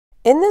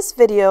In this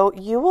video,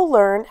 you will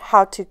learn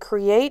how to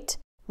create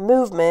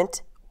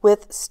movement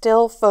with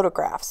still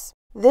photographs.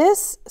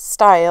 This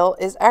style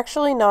is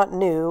actually not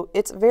new,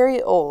 it's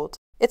very old.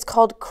 It's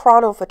called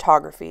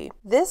chronophotography.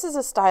 This is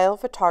a style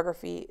of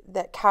photography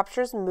that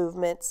captures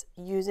movements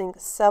using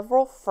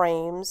several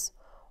frames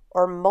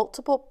or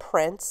multiple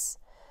prints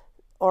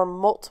or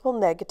multiple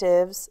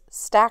negatives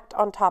stacked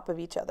on top of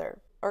each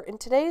other. Or in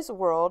today's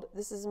world,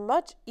 this is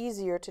much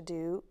easier to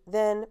do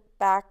than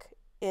back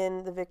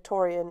in the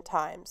Victorian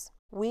times.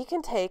 We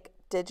can take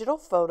digital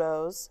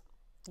photos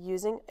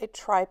using a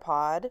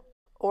tripod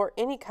or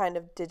any kind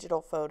of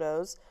digital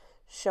photos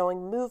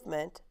showing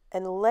movement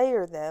and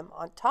layer them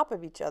on top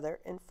of each other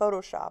in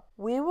Photoshop.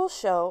 We will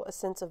show a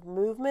sense of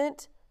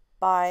movement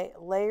by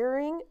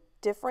layering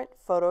different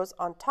photos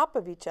on top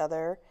of each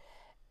other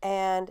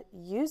and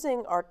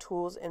using our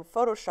tools in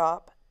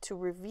Photoshop to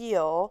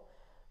reveal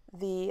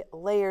the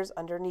layers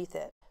underneath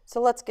it.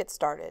 So let's get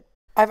started.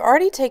 I've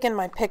already taken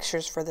my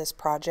pictures for this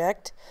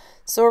project,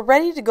 so we're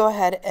ready to go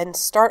ahead and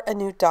start a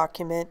new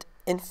document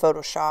in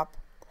Photoshop.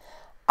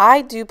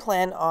 I do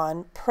plan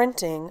on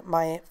printing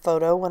my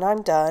photo when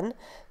I'm done,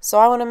 so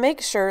I want to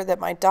make sure that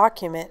my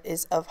document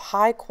is of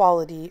high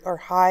quality or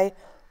high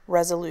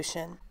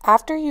resolution.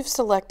 After you've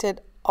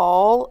selected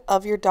all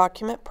of your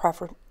document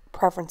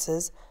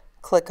preferences,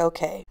 click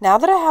OK. Now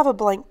that I have a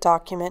blank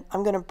document,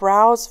 I'm going to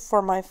browse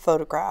for my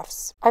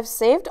photographs. I've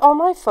saved all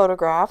my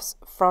photographs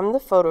from the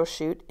photo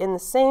shoot in the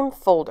same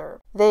folder.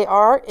 They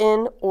are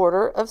in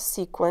order of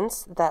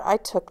sequence that I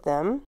took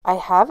them. I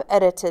have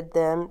edited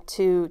them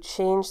to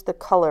change the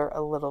color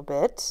a little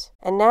bit.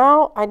 And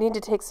now I need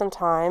to take some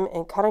time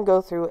and kind of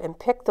go through and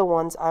pick the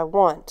ones I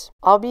want.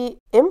 I'll be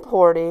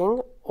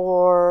importing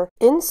or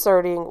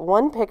inserting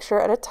one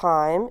picture at a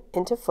time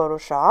into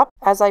Photoshop.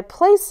 As I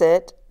place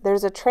it,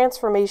 there's a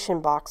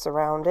transformation box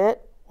around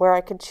it where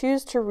I could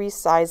choose to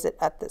resize it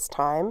at this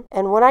time.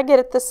 And when I get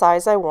it the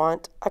size I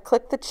want, I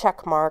click the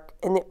check mark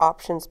in the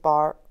options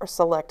bar or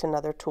select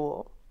another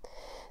tool.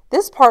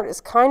 This part is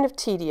kind of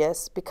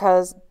tedious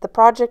because the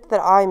project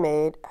that I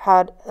made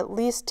had at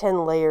least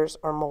 10 layers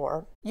or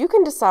more. You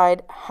can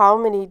decide how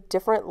many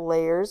different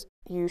layers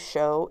you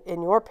show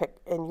in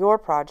your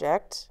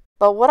project,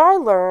 but what I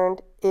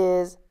learned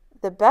is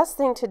the best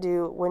thing to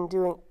do when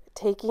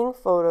taking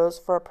photos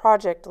for a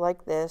project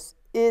like this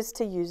is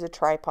to use a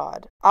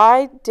tripod.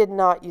 I did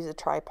not use a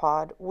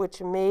tripod, which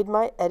made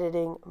my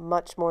editing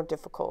much more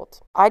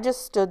difficult. I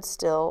just stood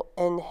still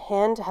and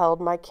handheld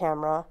my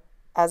camera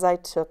as I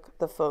took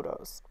the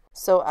photos.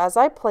 So as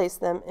I place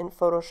them in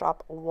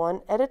Photoshop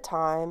one at a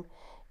time,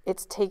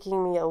 it's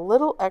taking me a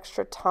little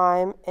extra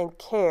time and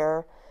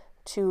care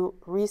to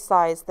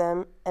resize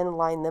them and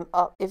line them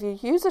up. If you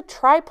use a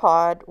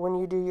tripod when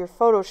you do your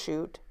photo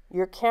shoot,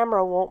 your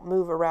camera won't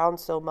move around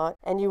so much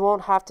and you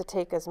won't have to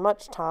take as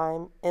much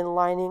time in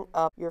lining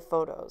up your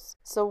photos.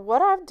 So what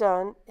I've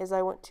done is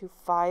I went to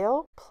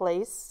File,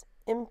 Place,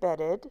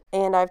 Embedded,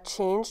 and I've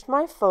changed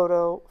my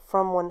photo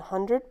from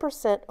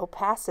 100%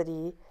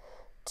 opacity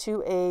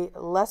to a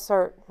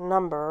lesser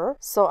number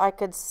so I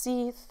could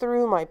see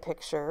through my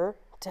picture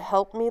to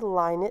help me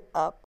line it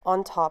up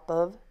on top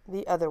of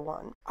the other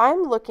one.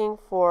 I'm looking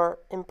for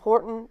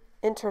important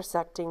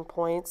intersecting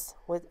points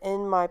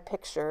within my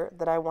picture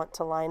that I want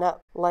to line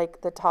up, like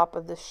the top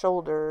of the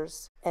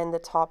shoulders and the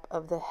top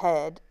of the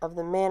head of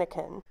the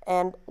mannequin.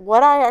 And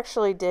what I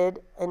actually did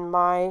in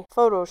my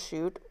photo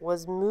shoot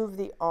was move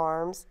the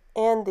arms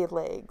and the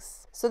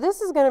legs. So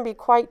this is going to be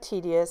quite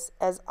tedious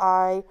as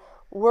I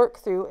work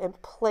through and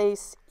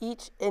place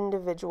each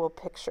individual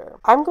picture.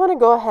 I'm going to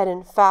go ahead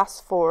and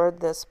fast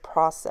forward this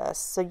process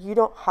so you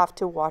don't have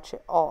to watch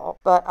it all.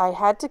 But I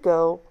had to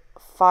go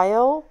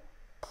File,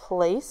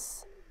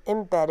 Place,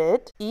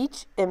 Embedded,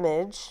 each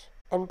image,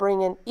 and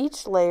bring in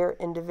each layer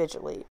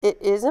individually. It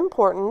is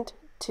important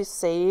to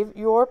save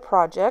your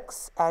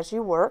projects as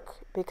you work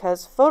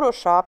because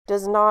Photoshop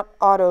does not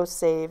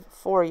auto-save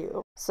for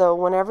you. So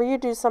whenever you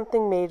do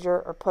something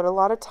major or put a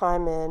lot of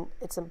time in,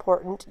 it's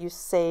important you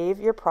save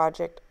your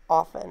project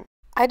often.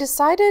 I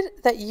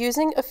decided that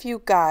using a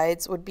few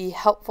guides would be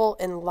helpful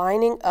in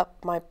lining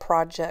up my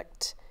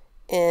project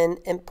in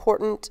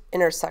important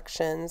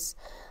intersections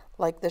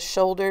like the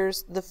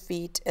shoulders, the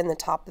feet, and the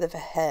top of the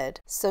head.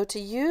 So to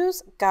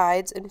use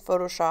guides in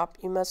Photoshop,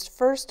 you must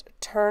first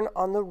turn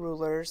on the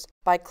rulers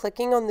by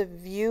clicking on the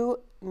View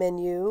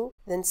menu,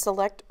 then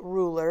select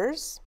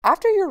Rulers.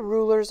 After your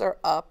rulers are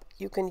up,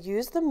 you can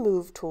use the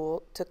Move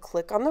tool to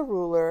click on the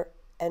ruler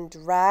and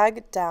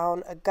drag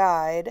down a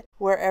guide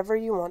wherever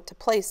you want to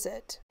place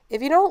it.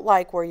 If you don't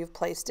like where you've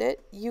placed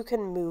it, you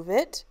can move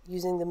it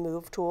using the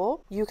Move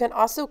tool. You can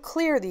also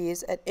clear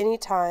these at any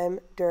time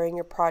during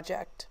your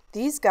project.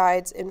 These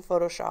guides in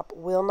Photoshop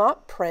will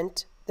not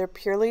print. They're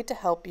purely to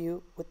help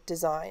you with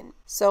design.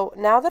 So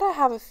now that I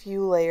have a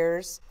few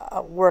layers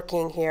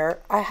working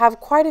here, I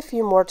have quite a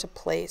few more to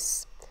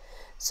place.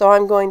 So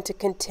I'm going to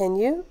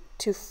continue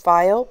to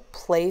File,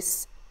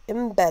 Place,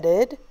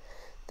 Embedded,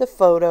 the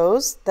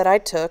photos that I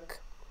took,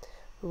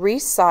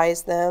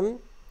 resize them,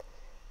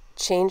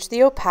 change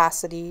the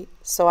opacity,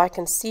 so I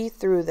can see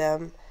through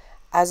them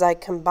as I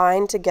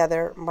combine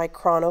together my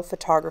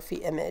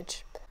chronophotography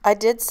image. I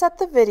did set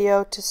the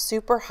video to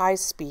super high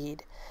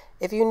speed.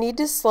 If you need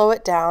to slow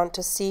it down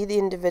to see the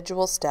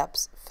individual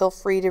steps, feel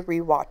free to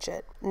rewatch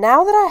it.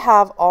 Now that I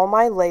have all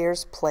my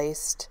layers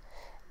placed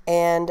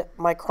and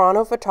my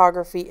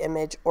chronophotography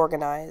image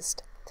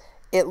organized,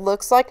 it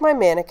looks like my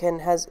mannequin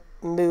has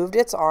moved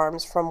its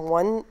arms from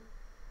one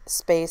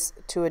space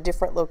to a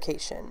different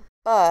location.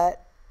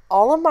 But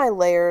all of my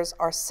layers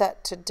are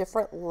set to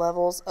different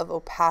levels of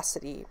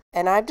opacity,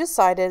 and I've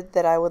decided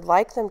that I would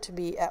like them to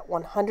be at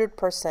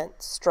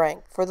 100%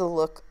 strength for the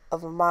look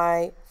of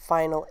my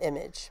final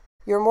image.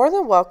 You're more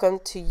than welcome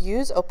to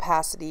use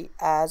opacity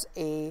as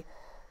a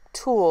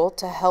tool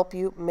to help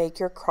you make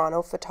your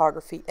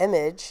chronophotography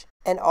image,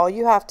 and all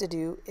you have to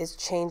do is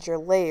change your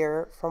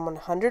layer from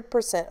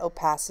 100%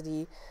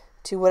 opacity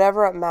to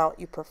whatever amount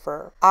you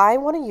prefer. I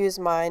want to use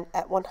mine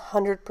at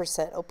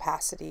 100%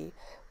 opacity,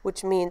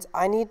 which means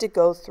I need to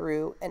go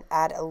through and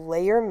add a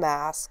layer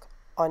mask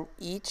on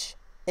each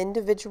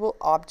individual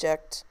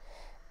object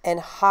and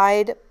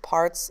hide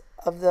parts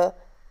of the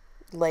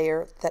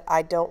layer that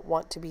I don't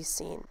want to be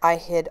seen. I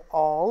hid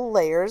all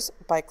layers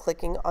by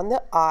clicking on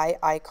the eye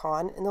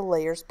icon in the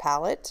layers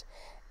palette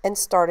and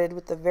started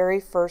with the very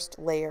first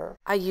layer.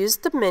 I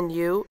used the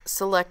menu,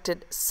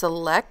 selected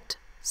Select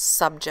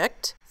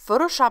Subject.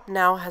 Photoshop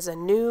now has a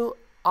new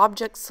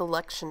object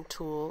selection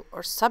tool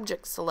or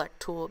subject select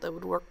tool that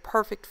would work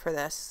perfect for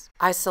this.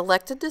 I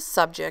selected the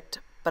subject,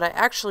 but I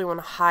actually want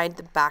to hide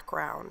the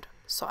background.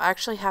 So I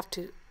actually have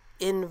to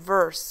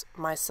inverse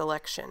my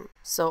selection.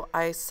 So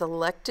I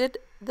selected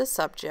the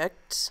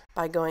subject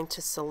by going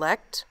to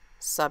Select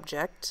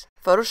Subject.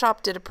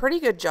 Photoshop did a pretty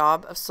good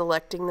job of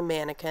selecting the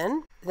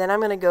mannequin. Then I'm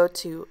going to go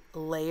to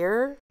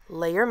Layer,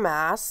 Layer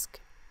Mask,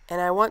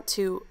 and I want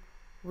to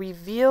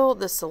reveal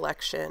the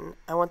selection.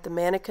 I want the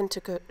mannequin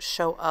to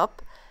show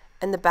up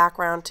and the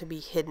background to be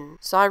hidden.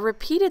 So I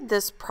repeated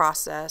this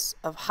process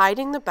of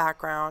hiding the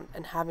background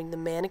and having the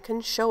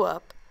mannequin show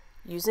up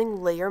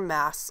using layer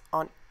masks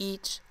on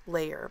each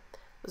layer.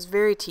 It was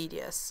very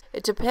tedious.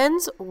 It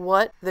depends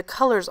what the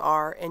colors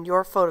are in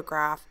your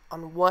photograph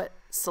on what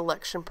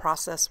selection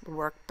process would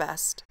work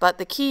best. But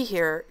the key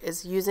here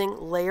is using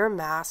layer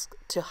mask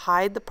to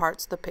hide the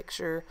parts of the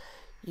picture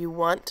you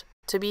want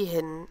to be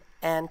hidden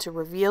and to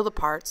reveal the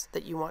parts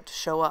that you want to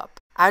show up.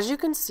 As you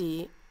can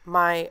see,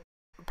 my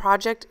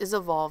project is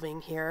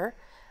evolving here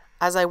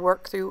as I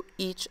work through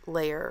each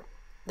layer.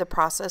 The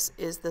process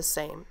is the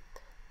same.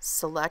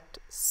 Select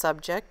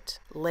subject,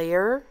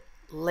 layer,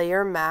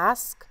 layer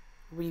mask,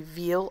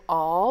 reveal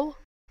all,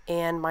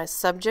 and my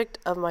subject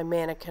of my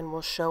mannequin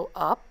will show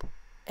up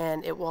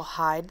and it will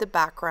hide the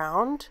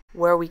background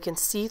where we can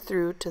see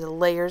through to the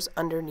layers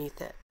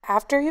underneath it.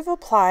 After you've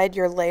applied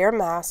your layer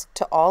mask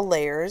to all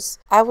layers,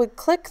 I would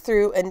click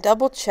through and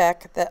double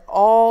check that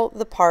all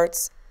the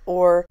parts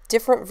or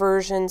different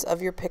versions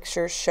of your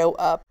picture show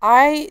up.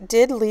 I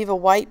did leave a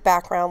white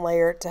background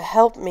layer to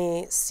help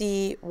me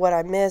see what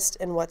I missed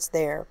and what's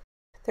there.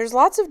 There's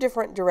lots of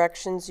different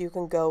directions you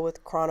can go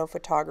with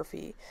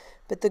chronophotography,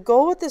 but the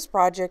goal with this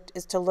project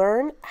is to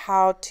learn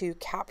how to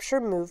capture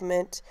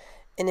movement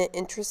in an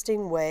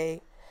interesting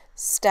way,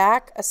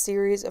 stack a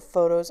series of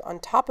photos on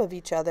top of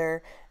each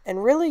other,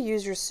 and really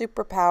use your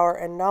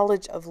superpower and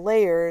knowledge of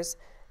layers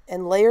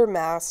and layer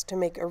masks to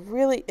make a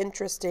really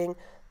interesting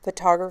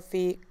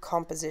photography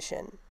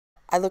composition.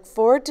 I look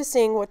forward to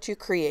seeing what you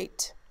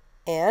create,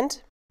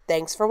 and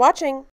thanks for watching!